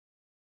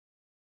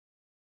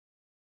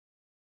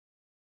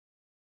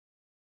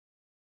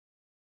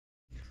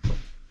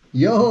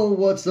Yo,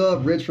 what's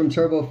up? Rich from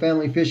Turbo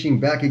Family Fishing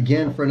back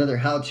again for another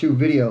how-to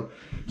video.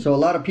 So a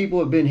lot of people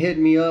have been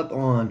hitting me up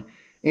on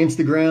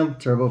Instagram,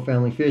 Turbo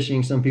Family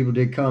Fishing. Some people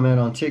did comment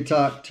on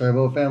TikTok,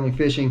 Turbo Family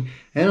Fishing,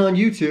 and on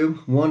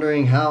YouTube,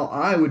 wondering how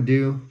I would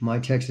do my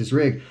Texas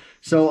rig.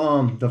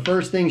 So the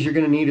first things you're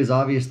going to need is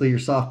obviously your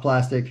soft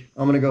plastic.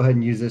 I'm going to go ahead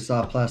and use this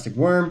soft plastic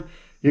worm.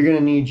 You're going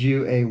to need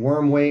you a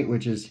worm weight,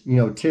 which is,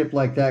 tipped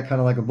like that,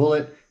 kind of like a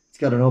bullet. It's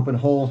got an open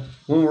hole.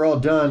 When we're all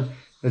done,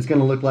 it's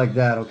going to look like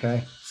that,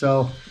 okay?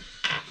 So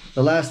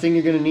the last thing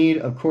you're going to need,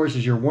 of course,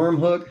 is your worm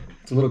hook.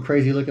 It's a little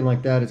crazy looking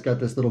like that. It's got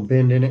this little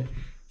bend in it,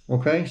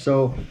 okay?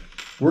 So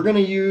we're going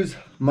to use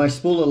my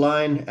spool of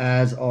line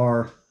as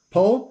our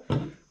pole.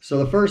 So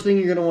the first thing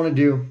you're going to want to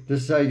do,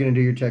 this is how you're going to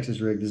do your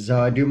Texas rig. This is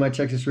how I do my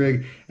Texas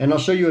rig, and I'll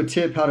show you a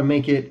tip how to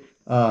make it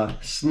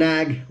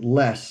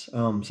snag-less.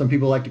 Some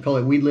people like to call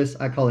it weedless.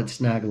 I call it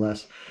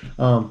snag-less.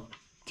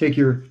 Take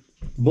your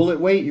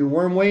bullet weight, your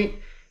worm weight.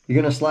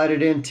 You're going to slide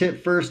it in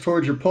tip first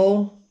towards your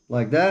pole,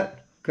 like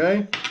that,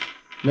 okay?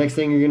 Next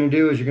thing you're going to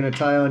do is you're going to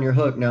tie on your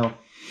hook. Now,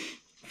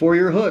 for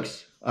your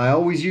hooks, I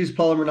always use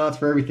polymer knots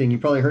for everything. You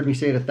probably heard me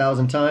say it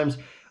 1,000 times.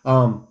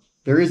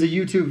 There is a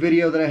YouTube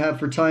video that I have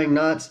for tying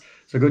knots,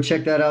 so go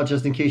check that out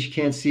just in case you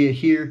can't see it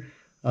here.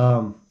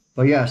 But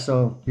yeah,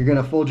 so you're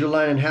going to fold your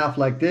line in half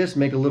like this,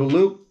 make a little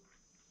loop,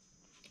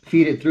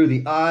 feed it through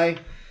the eye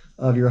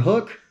of your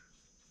hook,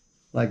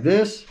 like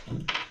this.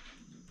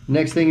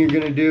 Next thing you're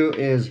going to do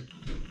is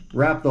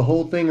wrap the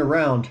whole thing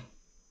around,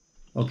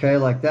 okay,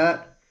 like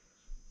that,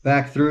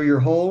 back through your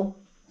hole,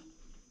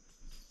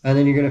 and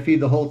then you're going to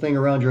feed the whole thing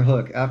around your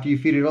hook. After you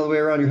feed it all the way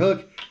around your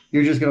hook,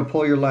 you're just going to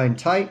pull your line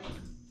tight,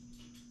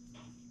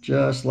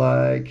 just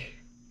like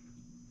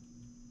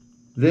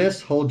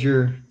this. Hold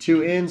your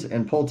two ends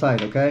and pull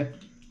tight, okay,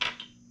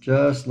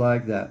 just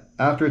like that.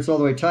 After it's all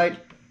the way tight,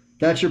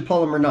 that's your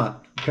polymer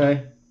knot,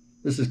 okay.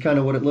 This is kind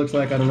of what it looks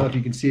like. I don't know if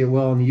you can see it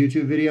well in the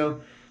YouTube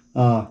video.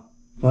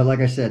 But like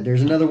I said,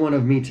 there's another one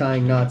of me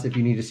tying knots if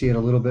you need to see it a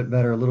little bit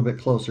better, a little bit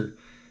closer.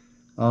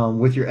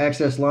 With your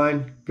excess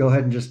line, go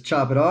ahead and just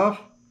chop it off.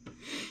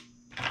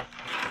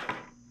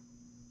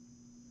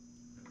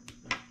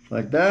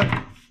 Like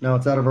that. Now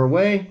it's out of our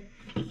way.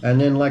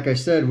 And then, like I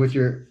said, with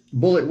your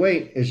bullet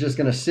weight, it's just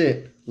going to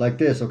sit like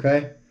this,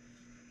 okay?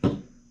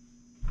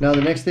 Now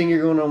the next thing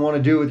you're going to want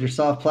to do with your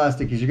soft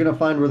plastic is you're going to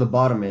find where the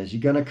bottom is.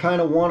 You're going to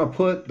kind of want to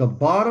put the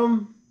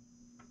bottom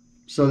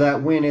so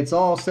that when it's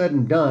all said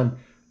and done,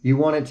 you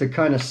want it to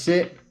kind of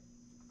sit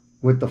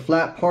with the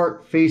flat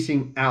part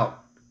facing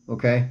out,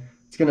 okay?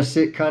 It's going to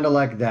sit kind of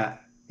like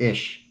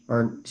that-ish,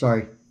 or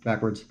sorry,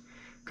 backwards.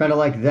 Kind of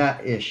like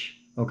that-ish,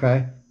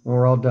 okay, when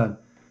we're all done.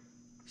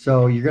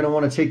 So you're going to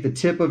want to take the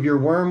tip of your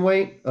worm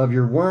weight, of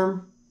your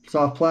worm,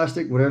 soft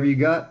plastic, whatever you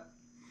got,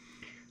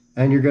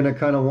 and you're going to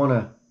kind of want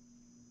to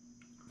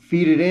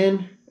feed it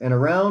in and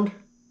around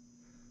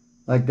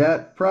like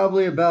that,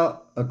 probably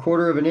about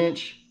 1/4 of an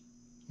inch,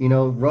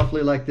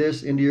 roughly like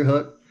this into your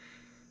hook.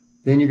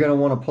 Then you're going to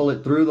want to pull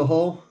it through the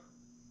hole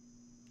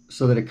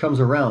so that it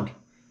comes around,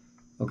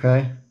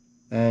 okay?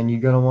 And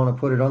you're going to want to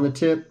put it on the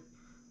tip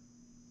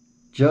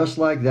just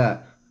like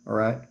that, all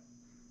right?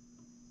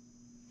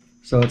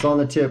 So it's on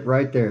the tip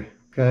right there,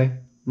 okay?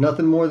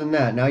 Nothing more than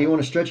that. Now you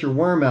want to stretch your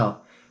worm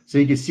out so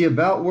you can see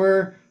about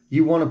where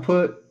you want to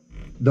put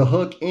the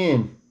hook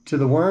in to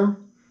the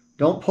worm.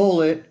 Don't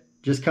pull it,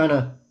 just kind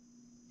of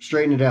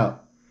straighten it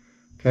out,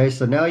 okay?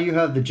 So now you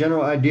have the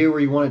general idea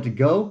where you want it to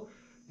go.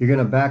 You're going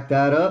to back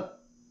that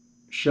up,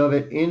 shove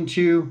it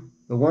into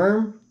the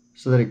worm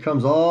so that it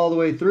comes all the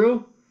way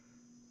through.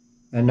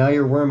 And now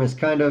your worm is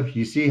kind of,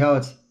 you see how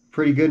it's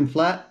pretty good and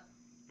flat?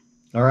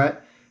 All right.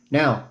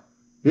 Now,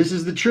 this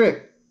is the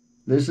trick.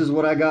 This is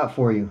what I got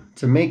for you.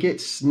 To make it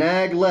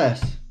snag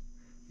less,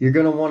 you're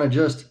going to want to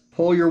just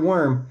pull your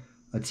worm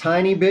a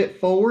tiny bit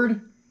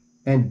forward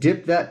and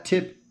dip that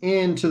tip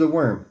into the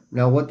worm.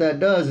 Now, what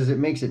that does is it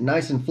makes it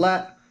nice and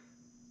flat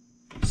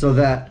so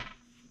that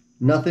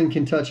nothing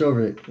can touch over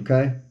it,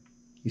 okay?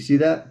 You see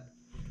that?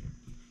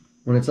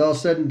 When it's all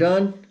said and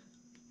done,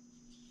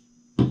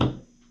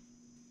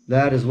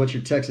 that is what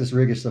your Texas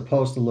rig is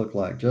supposed to look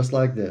like, just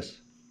like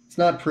this. It's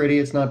not pretty,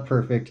 it's not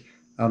perfect.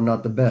 I'm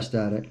not the best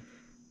at it,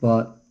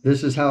 but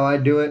this is how I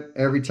do it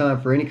every time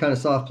for any kind of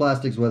soft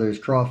plastics, whether it's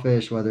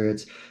crawfish, whether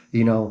it's,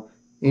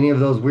 any of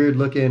those weird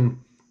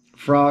looking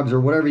frogs or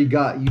whatever you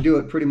got. You do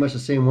it pretty much the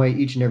same way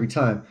each and every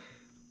time.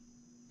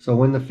 So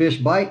when the fish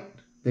bite,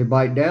 they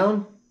bite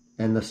down,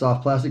 and the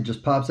soft plastic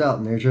just pops out,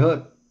 and there's your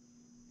hook.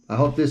 I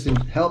hope this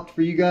helped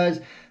for you guys.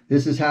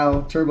 This is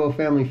how Turbo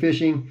Family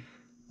Fishing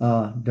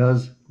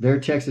does their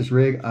Texas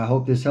rig. I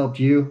hope this helped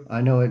you. I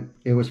know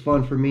it was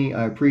fun for me.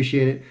 I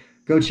appreciate it.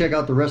 Go check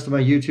out the rest of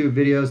my YouTube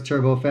videos,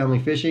 Turbo Family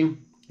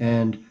Fishing,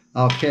 and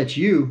I'll catch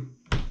you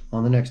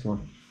on the next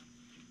one.